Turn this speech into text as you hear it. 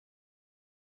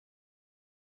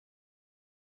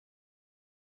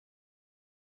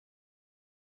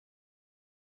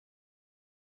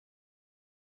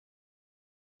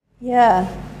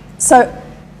Yeah. So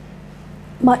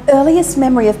my earliest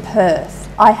memory of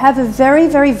Perth, I have a very,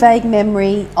 very vague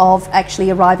memory of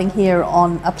actually arriving here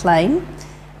on a plane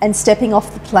and stepping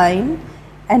off the plane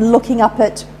and looking up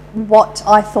at what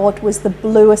I thought was the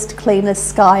bluest, cleanest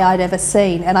sky I'd ever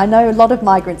seen. And I know a lot of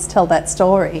migrants tell that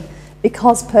story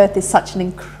because Perth is such an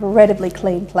incredibly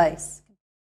clean place.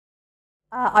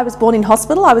 I was born in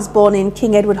hospital. I was born in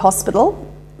King Edward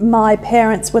Hospital. My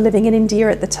parents were living in India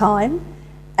at the time,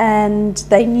 and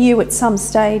they knew at some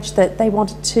stage that they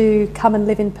wanted to come and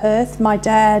live in Perth. My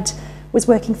dad was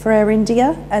working for Air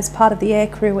India as part of the air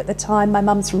crew at the time. My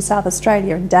mum's from South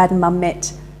Australia, and Dad and Mum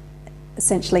met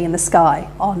essentially in the sky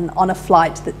on a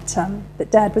flight that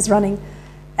Dad was running.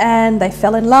 And they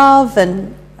fell in love,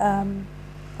 and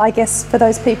I guess for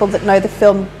those people that know the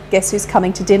film Guess Who's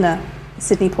Coming to Dinner, the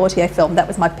Sidney Poitier film, that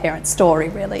was my parents' story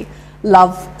really.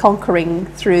 Love conquering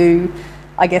through,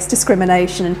 I guess,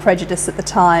 discrimination and prejudice at the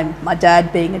time. My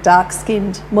dad being a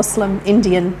dark-skinned Muslim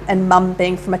Indian and Mum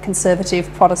being from a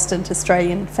conservative Protestant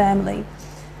Australian family.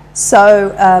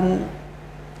 So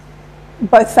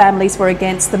both families were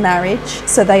against the marriage,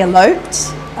 so they eloped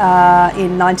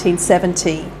in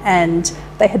 1970, and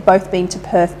they had both been to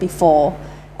Perth before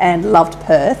and loved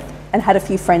Perth and had a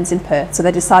few friends in Perth. So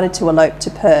they decided to elope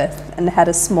to Perth and had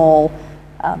a small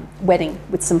wedding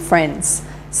with some friends.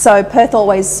 So Perth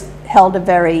always held a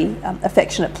very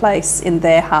affectionate place in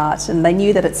their heart, and they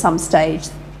knew that at some stage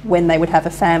when they would have a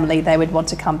family they would want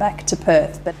to come back to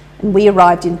Perth. But we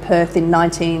arrived in Perth in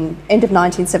end of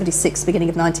 1976, beginning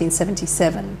of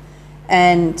 1977.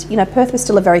 And you know, Perth was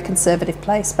still a very conservative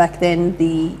place back then.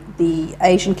 The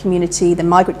Asian community, the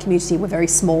migrant community were very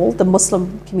small. The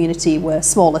Muslim community were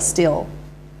smaller still.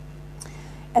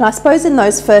 And I suppose in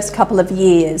those first couple of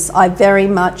years I very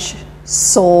much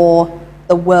saw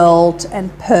the world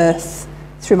and Perth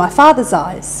through my father's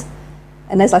eyes.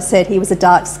 And as I said, he was a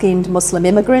dark-skinned Muslim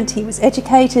immigrant. He was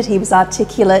educated, he was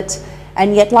articulate,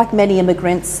 and yet, like many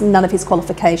immigrants, none of his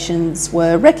qualifications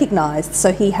were recognised,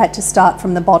 so he had to start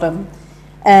from the bottom.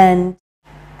 And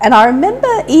I remember,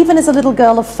 even as a little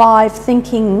girl of 5,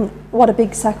 thinking what a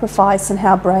big sacrifice and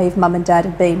how brave Mum and Dad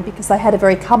had been, because they had a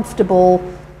very comfortable,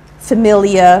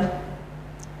 familiar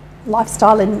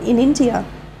lifestyle in India.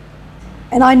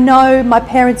 And I know my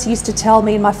parents used to tell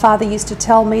me, and my father used to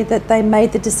tell me, that they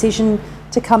made the decision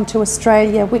to come to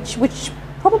Australia, which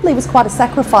probably was quite a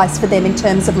sacrifice for them in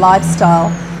terms of lifestyle,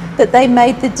 that they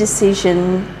made the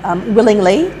decision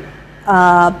willingly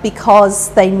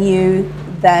because they knew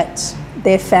that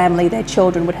their family, their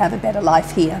children would have a better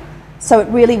life here. So it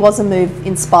really was a move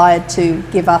inspired to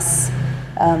give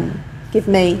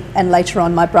me and later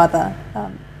on my brother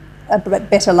a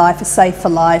better life, a safer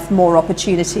life, more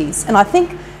opportunities. And I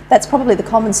think that's probably the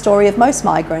common story of most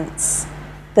migrants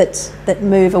that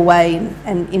move away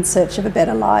and in search of a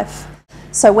better life.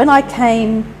 So when I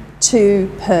came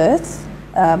to Perth,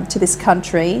 to this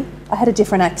country, I had a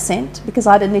different accent because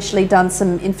I'd initially done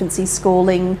some infancy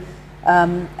schooling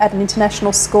at an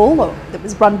international school that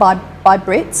was run by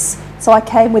Brits. So I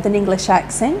came with an English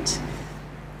accent.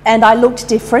 And I looked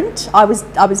different. I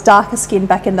was darker skinned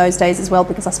back in those days as well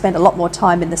because I spent a lot more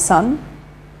time in the sun.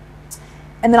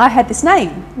 And then I had this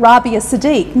name, Rabia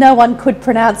Siddique. No one could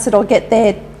pronounce it or get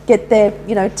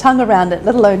their tongue around it,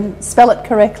 let alone spell it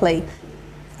correctly.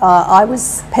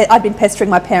 I'd been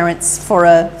pestering my parents for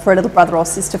a little brother or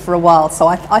sister for a while, so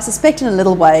I suspect in a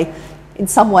little way, in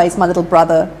some ways, my little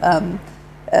brother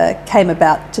came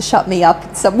about to shut me up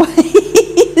in some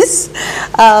ways.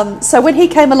 So when he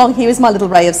came along, he was my little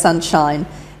ray of sunshine,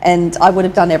 and I would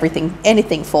have done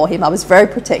anything for him. I was very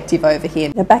protective over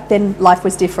him. Now, back then, life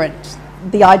was different.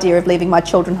 The idea of leaving my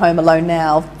children home alone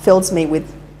now fills me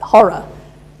with horror.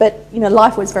 But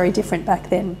life was very different back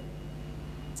then.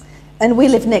 And we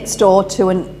lived next door to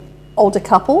an older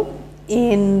couple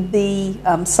in the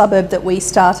suburb that we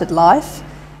started life.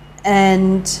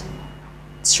 And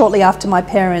shortly after, my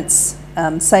parents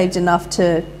saved enough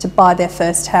to buy their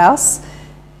first house.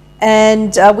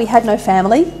 And we had no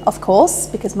family, of course,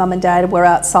 because Mum and Dad were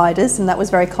outsiders, and that was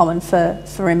very common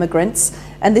for immigrants.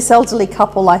 And this elderly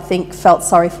couple, I think, felt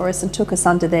sorry for us and took us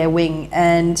under their wing.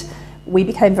 And we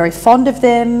became very fond of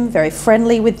them, very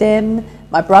friendly with them.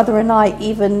 My brother and I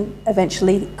even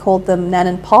eventually called them Nan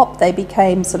and Pop. They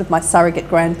became sort of my surrogate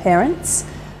grandparents.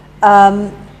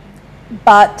 But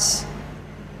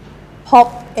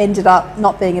Pop ended up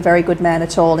not being a very good man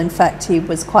at all. In fact, he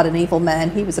was quite an evil man.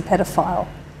 He was a pedophile.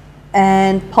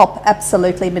 And Pop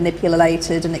absolutely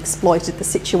manipulated and exploited the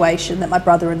situation that my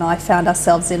brother and I found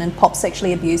ourselves in, and Pop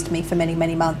sexually abused me for many,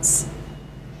 many months.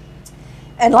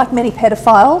 And like many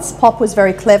pedophiles, Pop was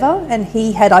very clever, and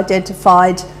he had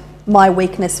identified my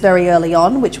weakness very early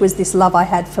on, which was this love I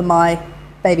had for my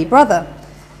baby brother.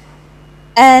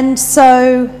 And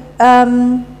so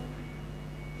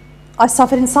I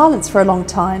suffered in silence for a long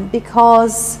time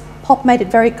because Pop made it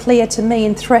very clear to me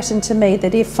and threatened to me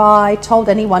that if I told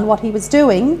anyone what he was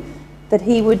doing, that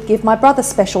he would give my brother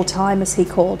special time, as he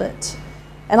called it.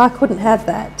 And I couldn't have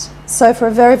that. So for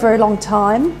a very, very long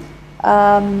time,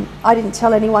 I didn't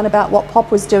tell anyone about what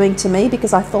Pop was doing to me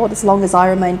because I thought as long as I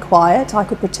remained quiet, I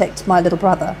could protect my little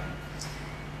brother.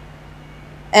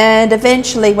 And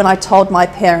eventually when I told my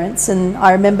parents, and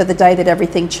I remember the day that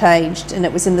everything changed, and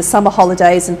it was in the summer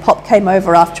holidays, and Pop came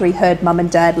over after he heard Mum and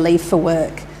Dad leave for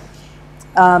work.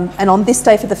 And on this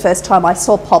day for the first time, I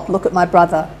saw Pop look at my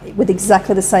brother with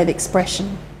exactly the same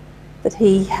expression that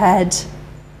he had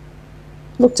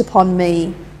looked upon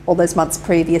me all those months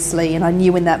previously, and I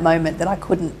knew in that moment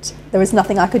that there was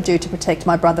nothing I could do to protect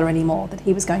my brother anymore, that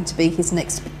he was going to be his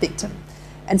next victim.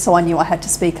 And so I knew I had to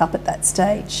speak up at that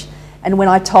stage. And when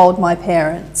I told my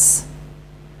parents,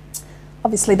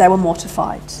 obviously they were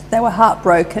mortified, they were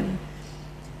heartbroken.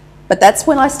 But that's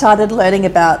when I started learning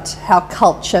about how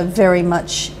culture very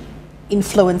much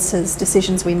influences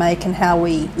decisions we make and how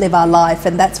we live our life.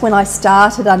 And that's when I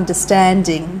started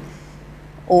understanding,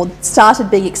 or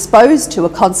started being exposed to, a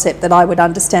concept that I would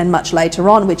understand much later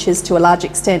on, which is, to a large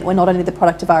extent, we're not only the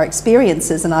product of our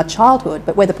experiences and our childhood,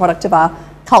 but we're the product of our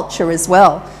culture as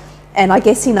well. And I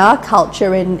guess in our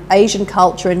culture, in Asian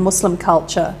culture, in Muslim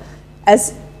culture,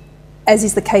 as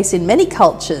is the case in many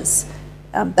cultures,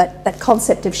 that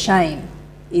concept of shame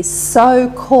is so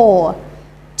core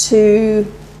to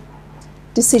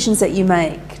decisions that you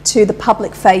make, to the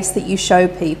public face that you show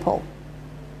people.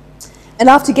 And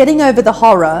after getting over the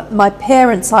horror, my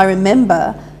parents, I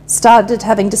remember, started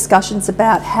having discussions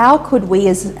about how could we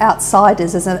as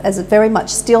outsiders, as a very much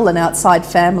still an outside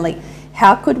family,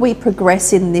 how could we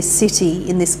progress in this city,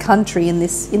 in this country, in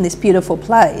this beautiful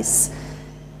place,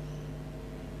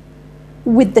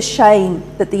 with the shame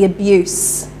that the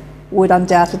abuse would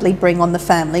undoubtedly bring on the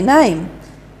family name.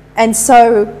 And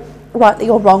so, rightly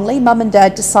or wrongly, Mum and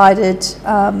Dad decided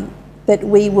that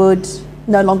we would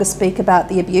no longer speak about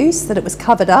the abuse, that it was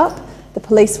covered up. The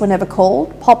police were never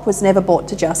called, Pop was never brought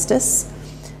to justice,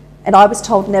 and I was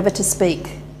told never to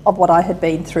speak of what I had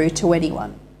been through to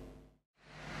anyone.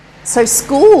 So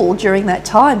school during that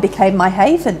time became my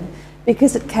haven,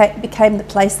 because it became the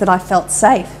place that I felt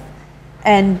safe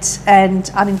and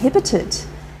uninhibited.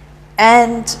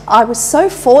 And I was so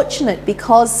fortunate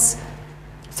because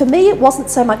for me it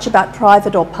wasn't so much about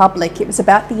private or public, it was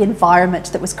about the environment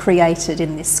that was created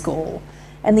in this school.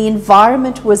 And the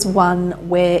environment was one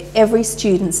where every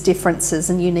student's differences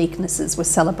and uniquenesses were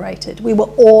celebrated. We were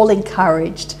all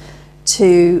encouraged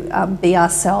to be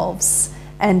ourselves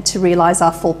and to realise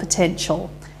our full potential.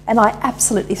 And I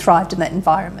absolutely thrived in that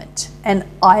environment. And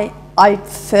I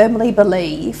firmly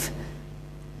believe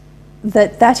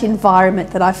that that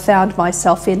environment that I found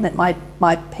myself in, that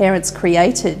my parents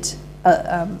created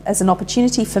as an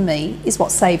opportunity for me, is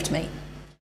what saved me.